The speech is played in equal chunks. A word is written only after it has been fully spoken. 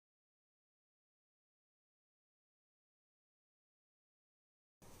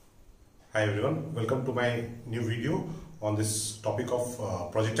Hi everyone, welcome to my new video on this topic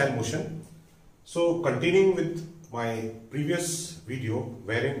of projectile motion. So continuing with my previous video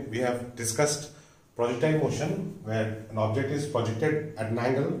wherein we have discussed projectile motion where an object is projected at an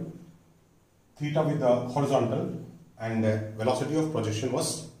angle theta with the horizontal and the velocity of projection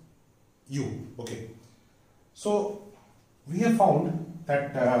was u. Okay, so we have found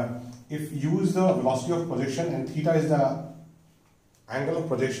that if u is the velocity of projection and theta is the angle of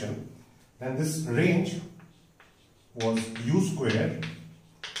projection, then this range was u square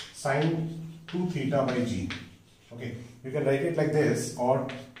sine 2 theta by g. Okay, you can write it like this, or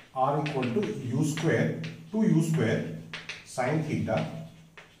r equal to u square 2u square sine theta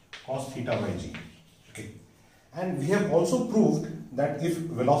cos theta by g. Okay, and we have also proved that if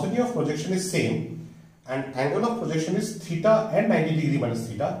velocity of projection is same and angle of projection is theta and 90 degree minus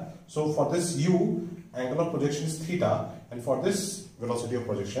theta, so for this u angle of projection is theta, and for this velocity of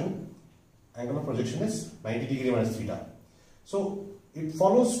projection angle of projection is 90 degree minus theta. So it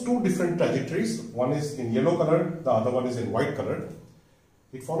follows two different trajectories. One is in yellow color, the other one is in white color.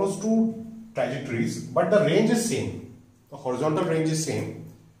 It follows two trajectories, but the range is same. The horizontal range is same.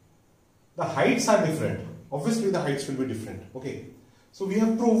 The heights are different. Obviously the heights will be different. Okay, so we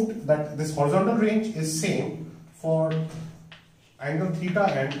have proved that this horizontal range is same for angle theta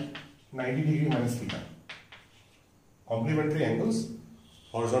and 90 degree minus theta. Complementary angles,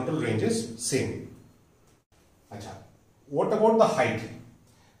 horizontal range is same. Achha. What about the height?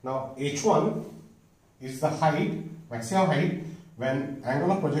 Now h1 is the height, maximum height when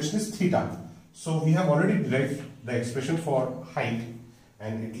angle of projection is theta. So we have already derived the expression for height,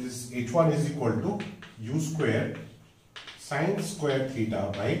 and it is h1 is equal to u square sine square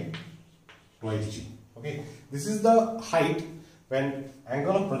theta by twice g. Okay, this is the height when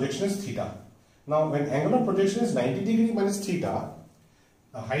angle of projection is theta. Now when angle of projection is 90 degree minus theta,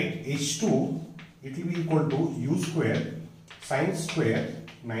 the height h2, it will be equal to u square sine square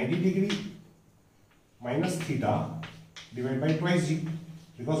 90 degree minus theta divided by twice g,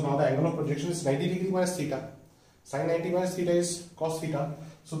 because now the angle of projection is 90 degree minus theta. Sine 90 minus theta is cos theta.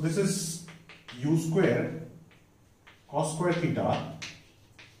 So this is u square cos square theta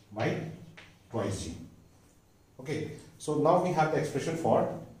by twice g. Okay, so now we have the expression for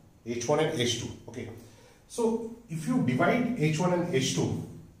h1 and h2. Okay, so if you divide h1 and h2,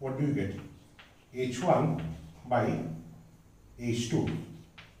 what do you get? h1 by h2,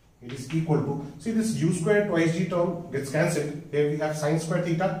 it is equal to, see this u square twice g term gets cancelled. Here we have sine square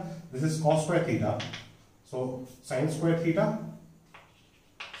theta, this is cos square theta. So sine square theta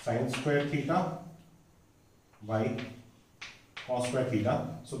by cos square theta.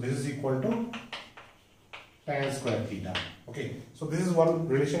 So this is equal to tan square theta. Okay, so this is one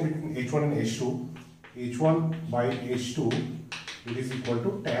relation between h1 and h2. h1 by h2, it is equal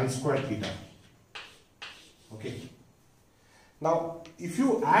to tan square theta. Okay, now if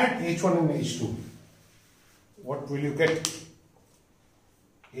you add h1 and h2, what will you get?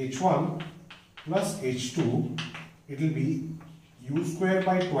 h1 plus h2, it will be u square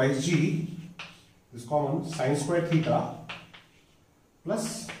by twice g, is common, sine square theta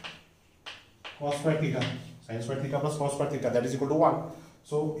plus cos square theta. Sine square theta plus cos square theta, that is equal to 1.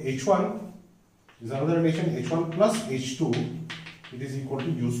 So h1 is another relation, h1 plus h2, it is equal to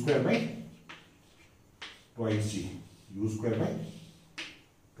u square by twice g. U square by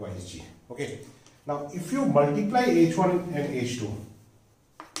twice g. Okay. Now if you multiply h1 and h2,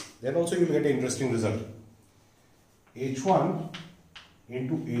 then also you will get an interesting result. h1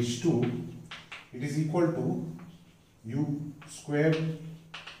 into h2, it is equal to u square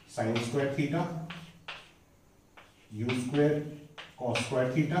sine square theta, u square cos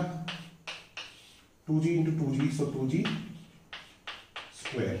square theta, 2g into 2g, so 2g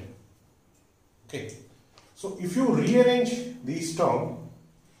square. Okay, so if you rearrange these terms,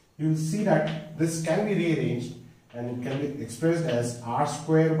 you will see that this can be rearranged and it can be expressed as r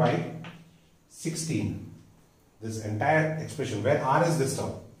square by 16. This entire expression where r is this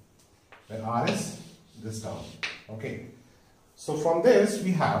term, Okay, so from this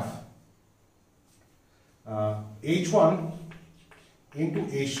we have h1 into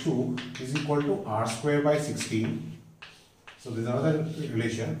h2 is equal to r square by 16. So this is another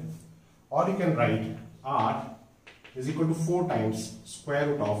relation, or you can write r is equal to 4 times square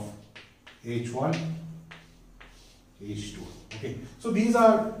root of h1 h2. Okay, so these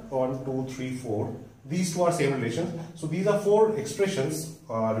are 1 2 3 4, these two are same relations. So these are 4 expressions,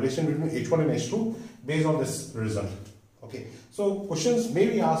 relation between h1 and h2 based on this result. Okay, so questions may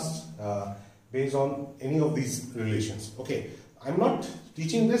be asked based on any of these relations. Okay, I'm not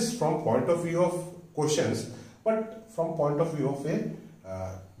teaching this from point of view of questions, but from point of view of a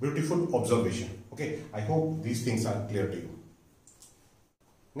beautiful observation. Okay, I hope these things are clear to you.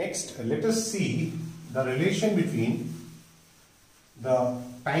 Next, let us see the relation between the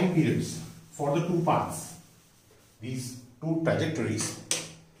time periods for the two paths, these two trajectories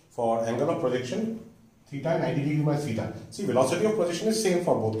for angle of projection theta 90 degree minus theta. See, velocity of projection is same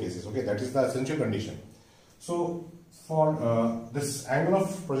for both cases. Okay, that is the essential condition. So for this angle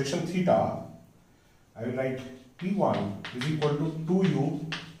of projection theta, I will write T1 is equal to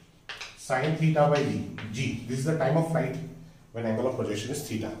 2u sin theta by g. This is the time of flight when angle of projection is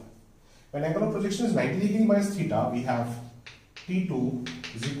theta. When angle of projection is 90 degree minus theta, we have T2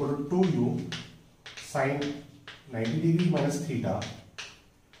 is equal to 2u sin 90 degree minus theta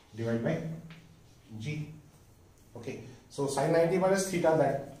divided by g. Okay, so sin 90 minus theta,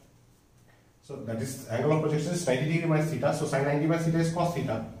 that is angle of projection is 90 degree minus theta. So sin 90 minus theta is cos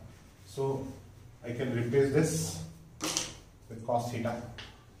theta. So I can replace this with cos theta.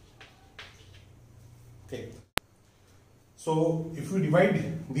 Okay. So if you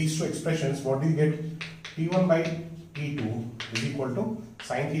divide these two expressions, what do you get? T1 by T2 is equal to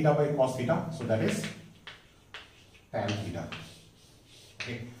sin theta by cos theta. So that is tan theta.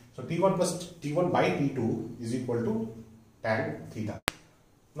 Okay. So T1 plus T1 by T2 is equal to tan theta.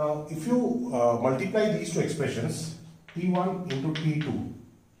 Now if you multiply these two expressions, T1 into T2,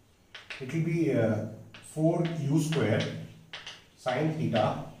 it will be 4u square sin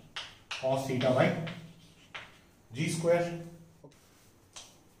theta cos theta by g square.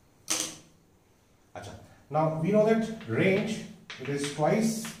 Achha. Now we know that range, it is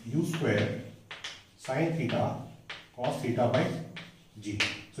twice u square sin theta cos theta by g.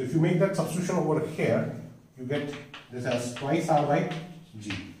 So if you make that substitution over here, you get this as twice r by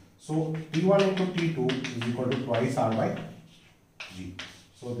g. So T1 into T2 is equal to twice r by g.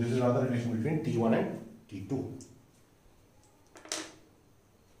 So this is another relation between T1 and T2.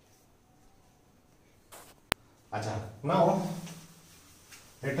 Achha. Now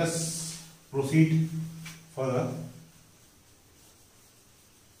let us proceed further.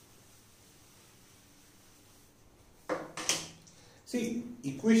 See,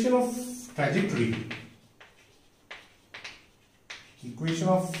 equation of trajectory.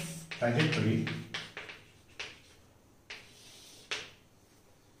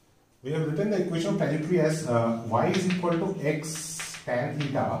 We have written the equation of trajectory as y is equal to x tan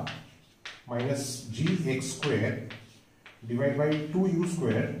theta minus gx square divided by 2u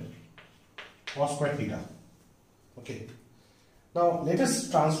square cos square theta. Okay. Now let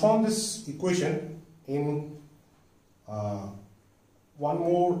us transform this equation in one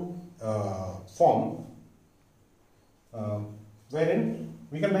more form, wherein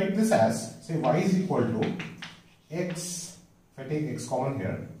we can write this as, say, y is equal to x, if I take x common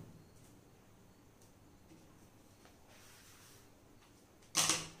here,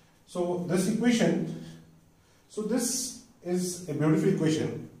 so this equation, so this is a beautiful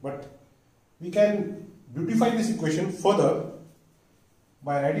equation, but we can beautify this equation further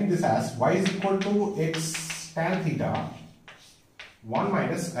by writing this as y is equal to x tan theta 1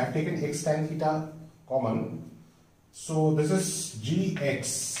 minus, I have taken x tan theta common, so this is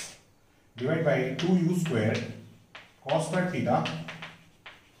gx divided by 2u square cos square theta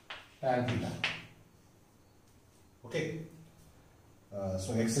tan theta. Okay.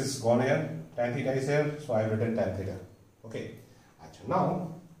 So x is gone here, tan theta is here, so I have written tan theta. Okay.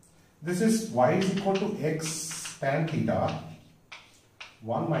 Now this is y is equal to x tan theta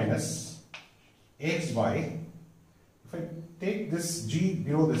 1 minus x by, if I take this g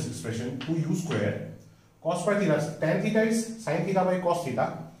below this expression, 2u square cos square theta, tan theta is sin theta by cos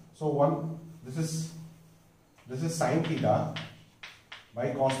theta, so this is sin theta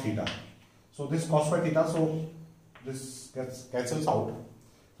by cos theta, so this cos square theta, so this gets cancels out,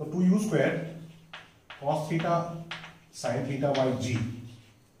 so 2u square cos theta sin theta by g.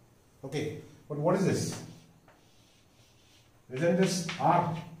 Okay, but what is this? Isn't this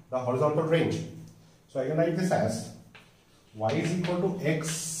r, the horizontal range? So I can write this as y is equal to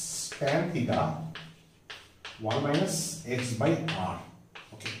x tan theta 1 minus x by r.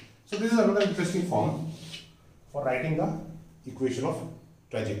 Okay, so this is another interesting form for writing the equation of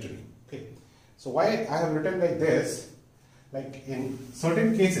trajectory. Okay, so why I have written like this, like in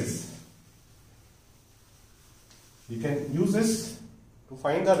certain cases you can use this to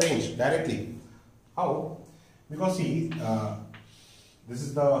find the range directly. How? Because see, this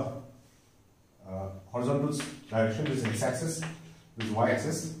is the horizontal direction, this is x-axis, this is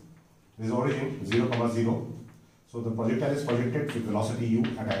y-axis, this is origin 0, 0. So the projectile is projected with velocity u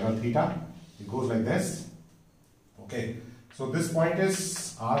at angle theta. It goes like this. Okay. So this point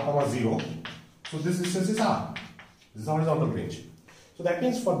is r, 0. So this distance is r. This is the horizontal range. So So that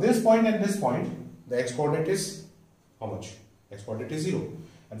means for this point and this point, the x coordinate is how much? X coordinate is 0.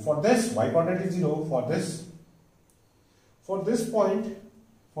 And for this, y coordinate is 0. For this point,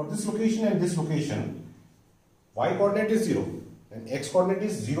 for this location and this location, y coordinate is 0 and x coordinate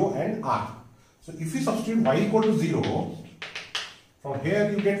is 0 and r. So if you substitute y equal to 0, from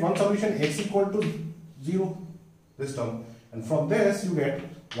here you get one solution, x equal to 0, this term, and from this you get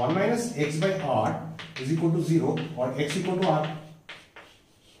 1 minus x by r is equal to 0 or x equal to r.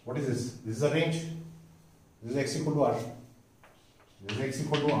 What is this? This is a range. This is x equal to r. This is x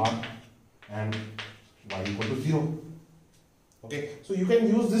equal to r and y equal to 0. Okay, so you can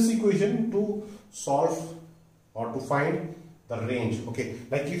use this equation to solve or to find the range. Okay,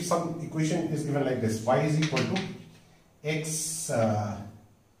 like if some equation is given like this, y is equal to x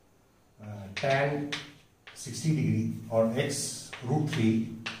tan 60 degree or x root 3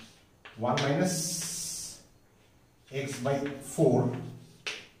 1 minus x by 4.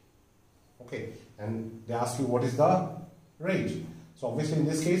 Okay, and they ask you what is the range. So obviously in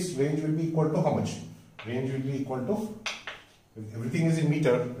this case range will be equal to how much? Range will be equal to, if everything is in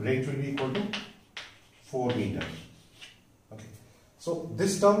meter, range will be equal to 4 meter. Okay, so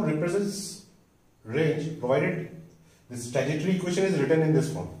this term represents range provided this trajectory equation is written in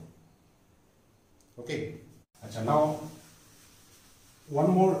this form. Okay, Achha, now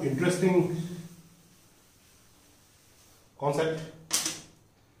one more interesting concept.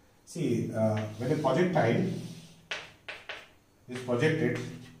 See, when a projectile is projected,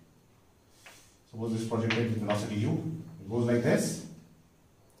 suppose this projected with velocity u, it goes like this.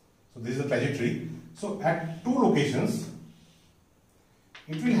 So this is the trajectory. So at two locations,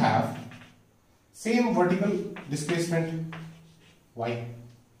 it will have same vertical displacement y.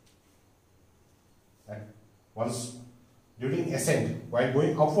 And once during ascent, while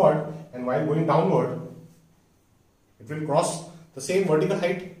going upward and while going downward, it will cross the same vertical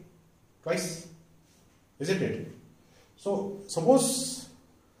height twice, isn't it? So suppose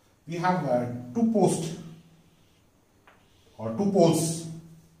we have two posts or two poles,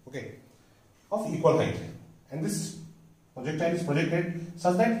 okay, of equal height, and this projectile is projected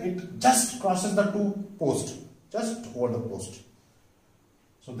such that it just crosses the two posts, just over the post.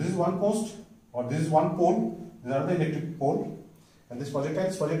 So this is one post or this is one pole, this is another electric pole, and this projectile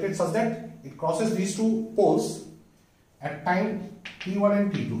is projected such that it crosses these two poles at time t1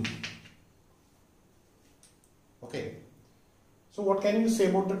 and t2. Okay, so what can you say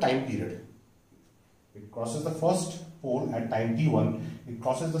about the time period? It crosses the first pole at time t1, it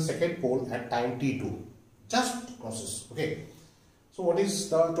crosses the second pole at time t2, just crosses. Okay, so what is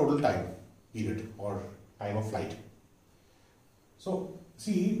the total time period or time of flight? So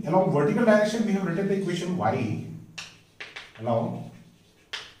see, along vertical direction we have written the equation y along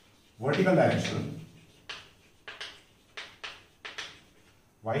vertical direction,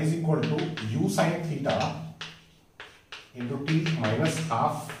 y is equal to u sin theta into t minus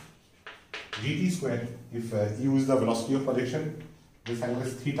half gt square. If u is the velocity of projection, this angle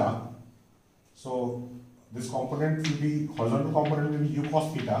is theta. So this component will be, horizontal component will be u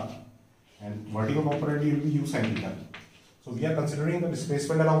cos theta and vertical component will be u sin theta. So we are considering the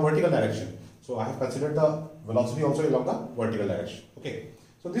displacement along vertical direction. So I have considered the velocity also along the vertical direction. Okay.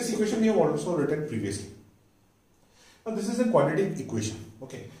 So this equation we have also written previously. Now this is a quadratic equation.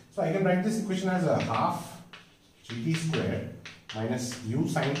 Okay. So I can write this equation as a half gt square minus u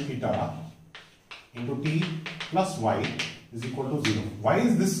sin theta into t plus y is equal to 0. Why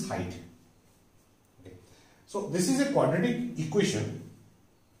is this height? Okay. So this is a quadratic equation,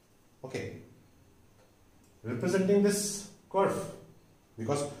 okay, representing this curve,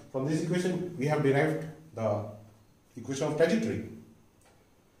 because from this equation we have derived the equation of trajectory.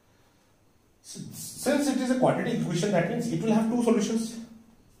 Since it is a quadratic equation, that means it will have two solutions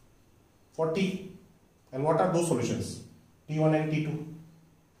for t. And what are those solutions? t1 and t2.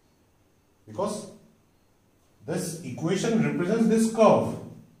 Because this equation represents this curve.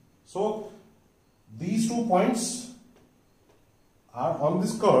 So these 2 points are on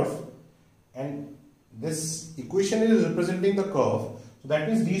this curve and this equation is representing the curve. So that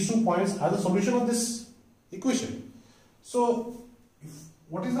means these 2 points are the solution of this equation. So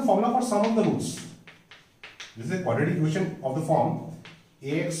what is the formula for sum of the roots? This is a quadratic equation of the form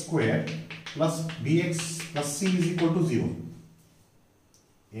ax square plus bx plus c is equal to 0.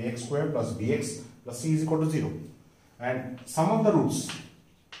 Ax square plus bx plus c is equal to 0. And sum of the roots,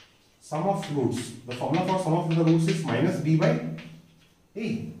 the formula for sum of the roots is minus b by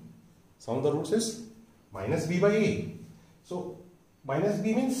a. Sum of the roots is minus b by a. So minus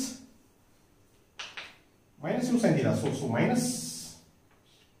b means minus u sin theta. So minus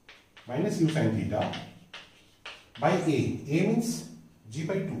u sin theta by a. A means g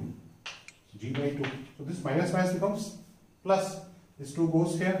by 2. G by 2. So this minus minus becomes plus. This 2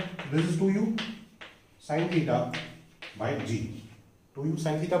 goes here. This is 2u sin theta by g. 2u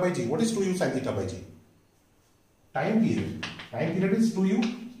sin theta by g. What is 2u sin theta by g? Time period. Time period is 2u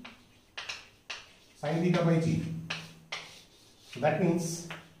sin theta by g. So that means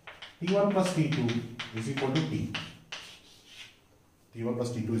t1 plus t2 is equal to t. t1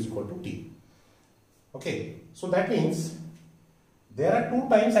 plus t2 is equal to t. Okay. So that means there are two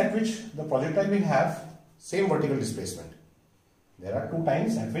times at which the projectile will have same vertical displacement. There are two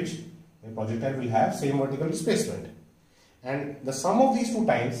times at which a projectile will have same vertical displacement. And the sum of these two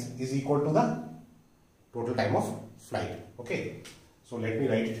times is equal to the total time of flight. Okay. So let me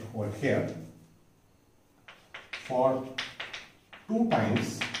write it over here. For two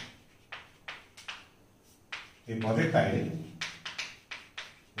times a projectile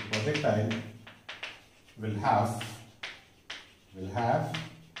will have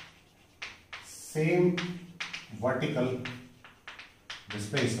same vertical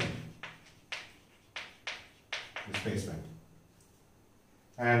displacement,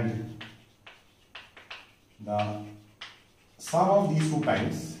 and the sum of these two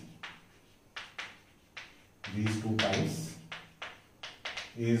times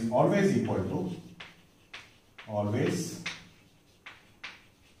is always equal to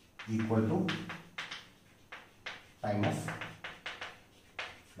time of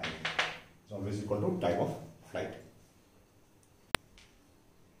flight. It's always equal to time of flight.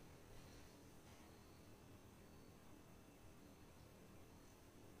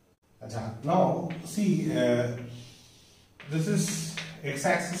 Now see, this is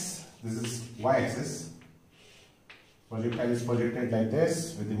x-axis, this is y-axis. Projectile is projected like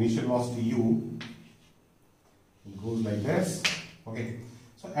this with initial velocity u. It goes like this. Okay.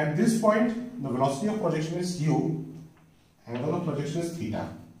 So at this point, the velocity of projection is u, angle of projection is theta.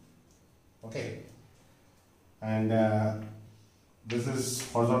 Okay. And this is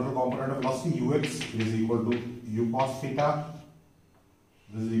horizontal component of velocity ux is equal to u cos theta.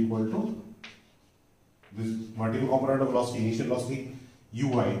 This is equal to this vertical component of velocity, initial velocity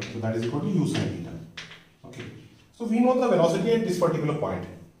ui, so that is equal to u sin theta. Okay. So we know the velocity at this particular point,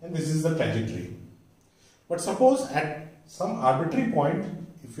 and this is the trajectory. But suppose at some arbitrary point,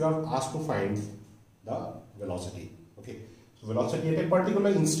 if you are asked to find the velocity, okay, so velocity at a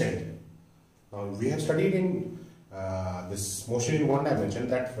particular instant. Now we have studied in this motion in one dimension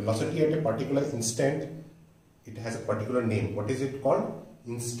that velocity at a particular instant, it has a particular name. What is it called?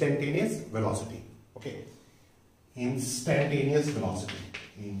 Instantaneous velocity. Okay, instantaneous velocity.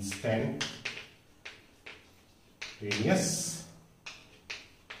 Instantaneous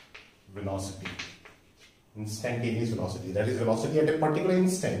velocity. That is velocity at a particular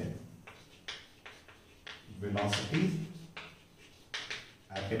instant. Velocity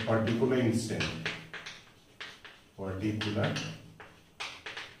at a particular instant.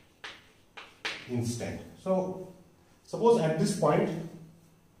 So suppose at this point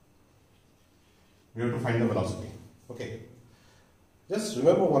we have to find the velocity. Okay. Just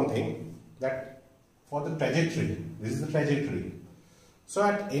remember one thing, that for the trajectory, this is the trajectory. So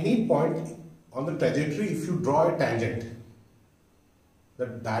at any point on the trajectory, if you draw a tangent, the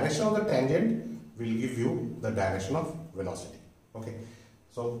direction of the tangent will give you the direction of velocity. Okay.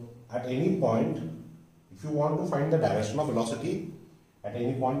 So at any point, if you want to find the direction of velocity, at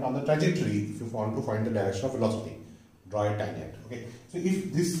any point on the trajectory, if you want to find the direction of velocity, draw a tangent. Okay. So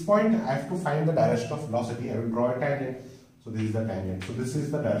if this point I have to find the direction of velocity, I will draw a tangent. So this is the tangent. So this is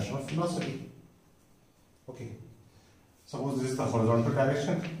the direction of velocity. Okay. Suppose this is the horizontal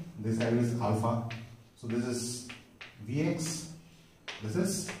direction. This angle is alpha. So this is Vx. This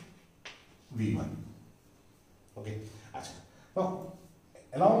is V1. Okay. Now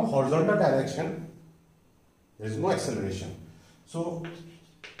along horizontal direction, there is no acceleration. So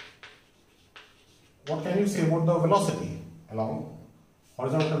what can you say about the velocity along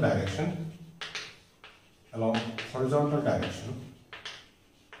horizontal direction?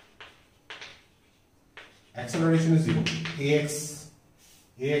 Acceleration is 0. Ax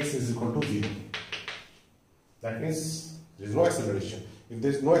is equal to 0. That means there is no acceleration. If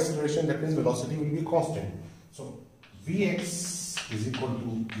there is no acceleration, that means velocity will be constant. So Vx is equal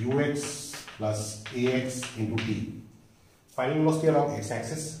to ux plus ax into t. Final velocity along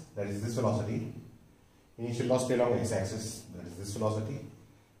x-axis, that is this velocity. Initial velocity along x-axis, that is this velocity,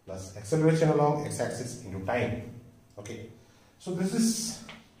 plus acceleration along x-axis into time. Okay. So this is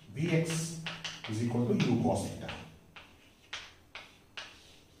Vx is equal to u cos theta.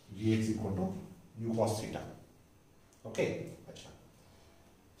 Vx equal to u cos theta. Okay.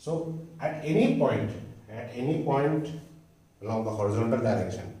 So at any point along the horizontal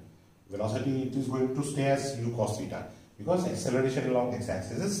direction, velocity it is going to stay as u cos theta because acceleration along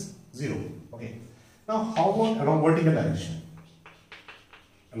x-axis is 0. Okay. Now how about along vertical direction?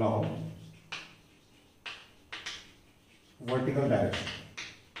 Along vertical direction,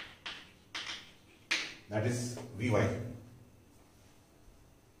 that is Vy.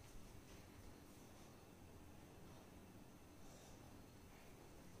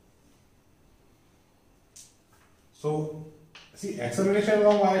 So see, acceleration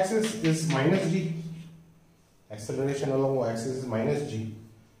along y-axis is minus g. Acceleration along y-axis is minus g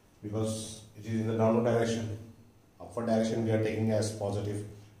because it is in the downward direction. Upward direction we are taking as positive,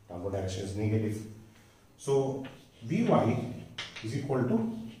 downward direction is negative. So Vy is equal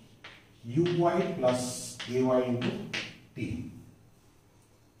to uy plus ay into t.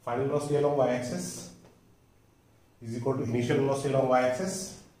 Final velocity along y-axis is equal to initial velocity along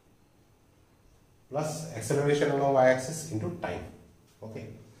y-axis plus acceleration along y-axis into time. Okay.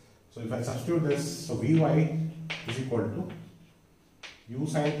 So if I substitute this, so Vy is equal to u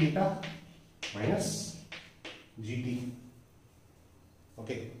sin theta minus gt.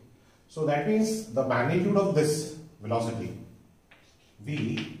 Okay. So that means the magnitude of this velocity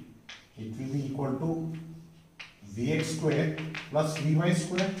v, it will be equal to vx square plus vy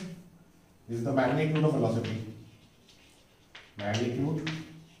square. This is the magnitude of velocity. Magnitude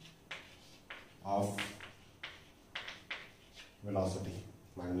of velocity.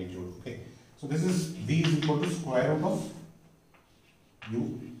 Magnitude. Okay. So this is v is equal to square root of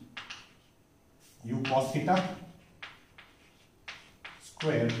u cos theta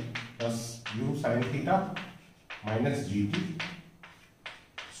square plus u sin theta minus gt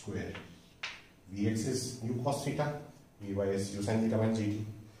square. Vx is u cos theta, Vy is u sin theta minus gt.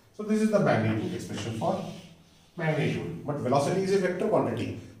 So this is the magnitude expression for magnitude. But velocity is a vector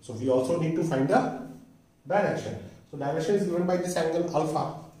quantity. So we also need to find the direction. So direction is given by this angle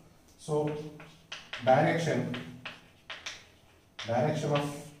alpha. So direction of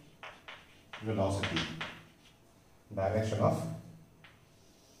velocity. Direction of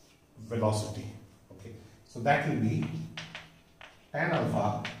velocity. Okay. So that will be tan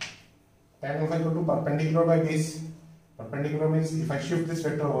alpha. Tan alpha equal to perpendicular by base. Perpendicular means if I shift this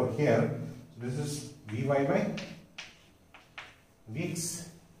vector over here, so this is Vy by Vx.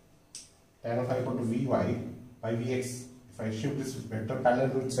 Tan alpha equal to Vy by Vx. If I shift this vector parallel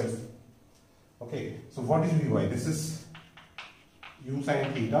to itself. Okay, so what is Vy? This is u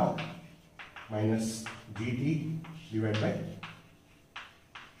sin theta minus gt divided by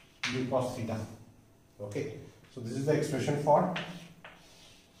u cos theta. Okay, so this is the expression for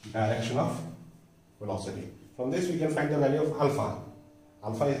direction of velocity. From this we can find the value of alpha.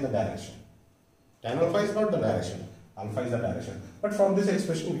 Alpha is the direction. Tan alpha is not the direction. Alpha is the direction. But from this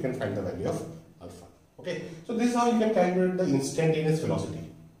expression we can find the value of alpha. Okay, so this is how you can calculate the instantaneous velocity.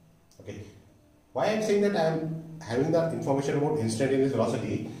 Okay, why I am saying that I am having the information about instantaneous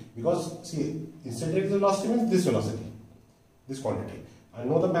velocity, because see, instantaneous velocity means this velocity, this quantity. I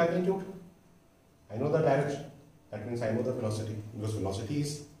know the magnitude, I know the direction. That means I know the velocity, because velocity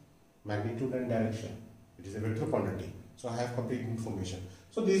is magnitude and direction. It is a vector quantity. So I have complete information.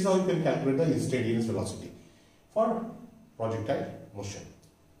 So this is how you can calculate the instantaneous velocity for projectile motion.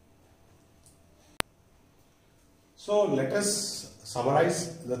 So let us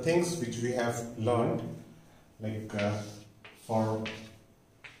summarize the things which we have learned, like for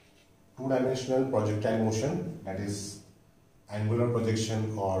two-dimensional projectile motion, that is angular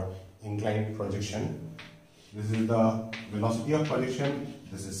projection or inclined projection. This is the velocity of projection,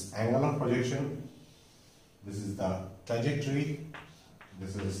 this is angle of projection, this is the trajectory,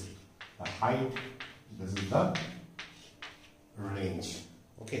 this is the height, this is the range.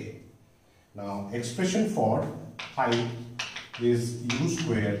 Okay. Now expression for height is u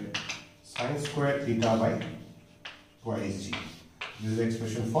squared sin square theta by twice g. This is the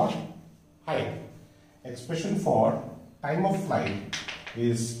expression for height. Expression for time of flight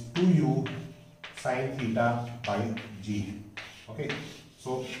is 2u sin theta by g. Okay.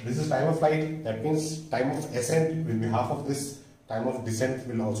 So this is time of flight. That means time of ascent will be half of this. Time of descent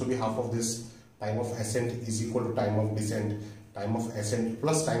will also be half of this. Time of ascent is equal to time of descent. Time of ascent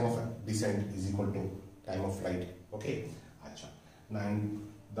plus time of descent is equal to time of flight. Okay. And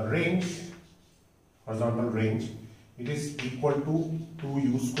the range, horizontal range, it is equal to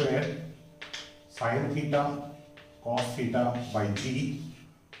 2u square sin theta cos theta by g,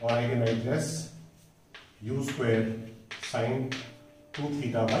 or I can write it as u square sin 2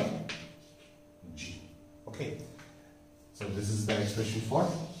 theta by g. Okay. So this is the expression for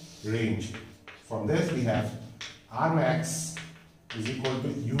range. From this we have R max is equal to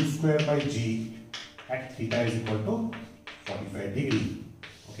u square by g at theta is equal to 45 degree.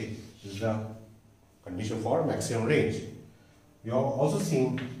 Okay, this is the condition for maximum range. We have also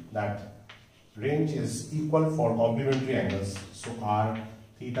seen that range is equal for complementary angles. So r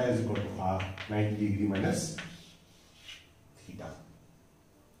theta is equal to r 90 degree minus theta.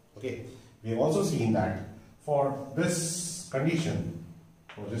 Okay, we have also seen that for this condition,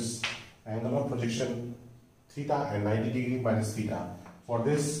 for this angle of projection theta and 90 degree minus theta, for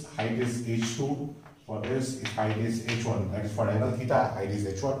this height is h2, for this height is h1. That is for angle theta, height is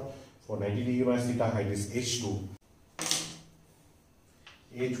h1. For 90 degree minus theta, height is h2.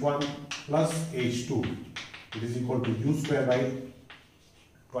 h1 plus h2, it is equal to u square by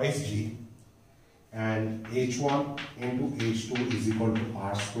twice g, and h1 into h2 is equal to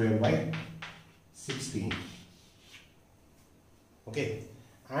r square by 16. Okay,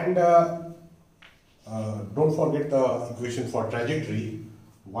 and don't forget the equation for trajectory.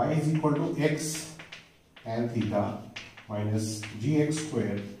 Y is equal to x tan theta minus gx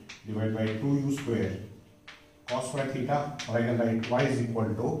square divided by 2u square cos square theta, or I can write y is equal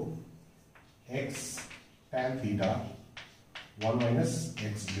to x tan theta 1 minus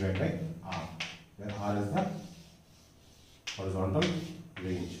x divided by r, where r is the horizontal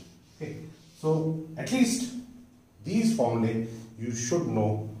range. Okay, so at least these formulae you should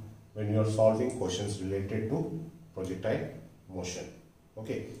know when you are solving questions related to projectile motion.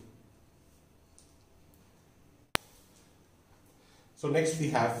 Okay. So next we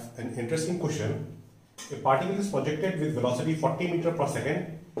have an interesting question. A particle is projected with velocity 40 meter per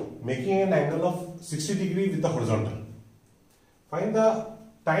second, making an angle of 60 degree with the horizontal. Find the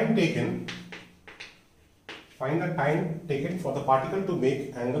time taken for the particle to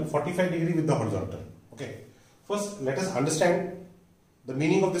make angle 45 degree with the horizontal. Okay. First, let us understand the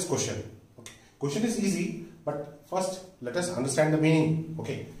meaning of this question. Okay. Question is easy, but first let us understand the meaning.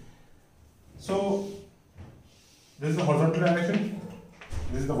 Okay. So this is the horizontal direction,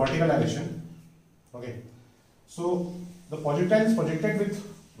 this is the vertical direction. Okay. So the projectile is projected with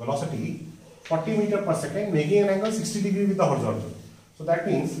velocity 40 meter per second, making an angle 60 degree with the horizontal. So that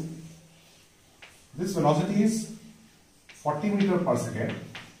means this velocity is 40 meter per second.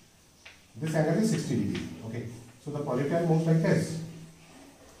 This angle is 60 degree. Okay. So the projectile moves like this.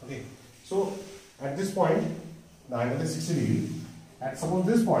 Okay. So at this point, the angle is 60 degree. At suppose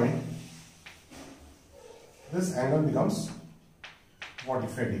this point, this angle becomes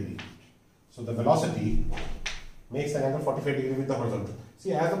 45 degree. So the velocity makes an angle 45 degree with the horizontal.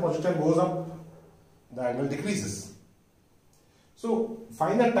 See, as the projectile goes up, the angle decreases. So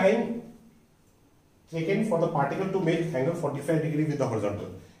find the time taken for the particle to make angle 45 degree with the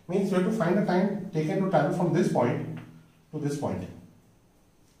horizontal. Means you have to find the time taken to travel from this point to this point.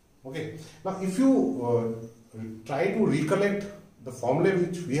 Okay. Now if you try to recollect the formula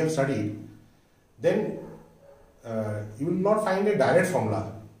which we have studied, then you will not find a direct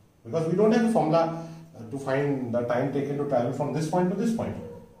formula, because we don't have a formula to find the time taken to travel from this point to this point.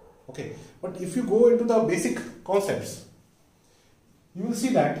 Okay. But if you go into the basic concepts, you will see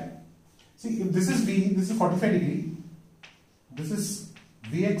that, see, if this is V, this is 45 degree, this is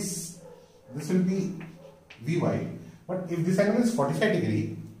Vx, this will be Vy, but if this angle is 45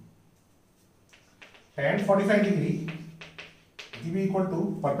 degree, tan 45 degree, it will be equal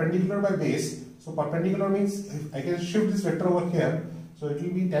to perpendicular by base. So perpendicular means if I can shift this vector over here, so it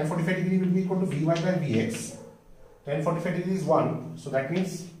will be tan 45 degree will be equal to Vy by Vx. Tan 45 degree is 1, so that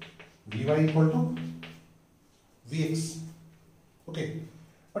means Vy equal to Vx. Okay,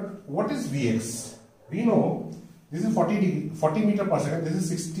 but what is Vx? We know this is 40 meter per second, this is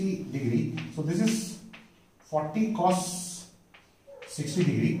 60 degree, so this is 40 cos 60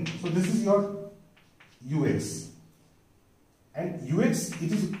 degree, so this is your Ux, and Ux,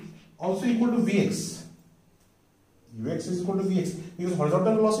 it is also equal to Vx. Ux is equal to Vx because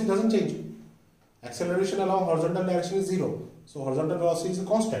horizontal velocity doesn't change. Acceleration along horizontal direction is 0, so horizontal velocity is a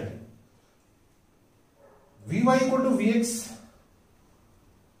constant. Vy equal to Vx.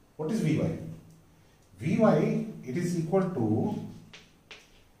 What is Vy? Vy, it is equal to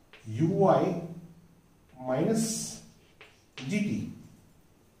Uy minus gt,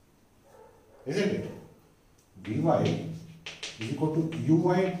 isn't it? Vy is equal to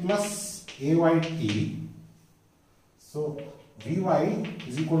Uy plus Ayt. So Vy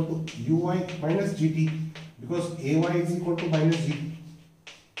is equal to Uy minus gt, because Ay is equal to minus gt.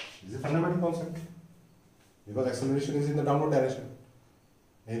 This is a fundamental concept, because acceleration is in the downward direction.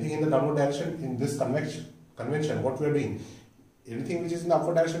 Anything in the downward direction, in this convention, what we are doing, anything which is in the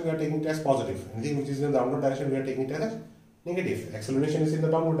upward direction we are taking it as positive, anything which is in the downward direction we are taking it as negative. Acceleration is in the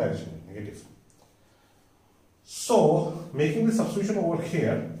downward direction, negative. So making the substitution over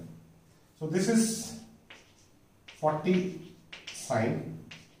here, so this is 40 sine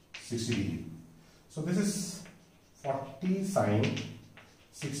 60 degree. So this is 40 sine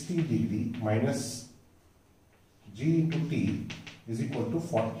 60 degree minus G into T is equal to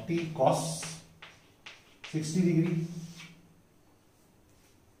 40 cos 60 degree.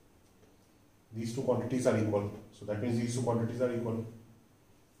 These two quantities are equal. So that means these two quantities are equal.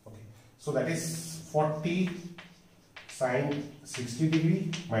 Okay. So that is 40 sine 60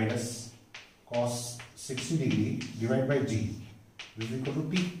 degree minus cos 60 degree divided by G. This is equal to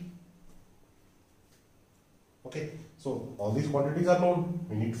T. Okay. So all these quantities are known.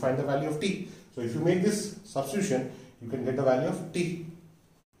 We need to find the value of T. So if you make this substitution, you can get the value of T.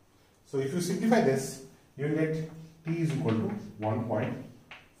 So if you simplify this, you will get T is equal to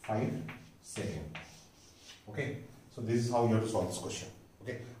 1.5 second. Okay. So this is how you have to solve this question.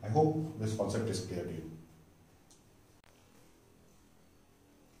 Okay. I hope this concept is clear to you.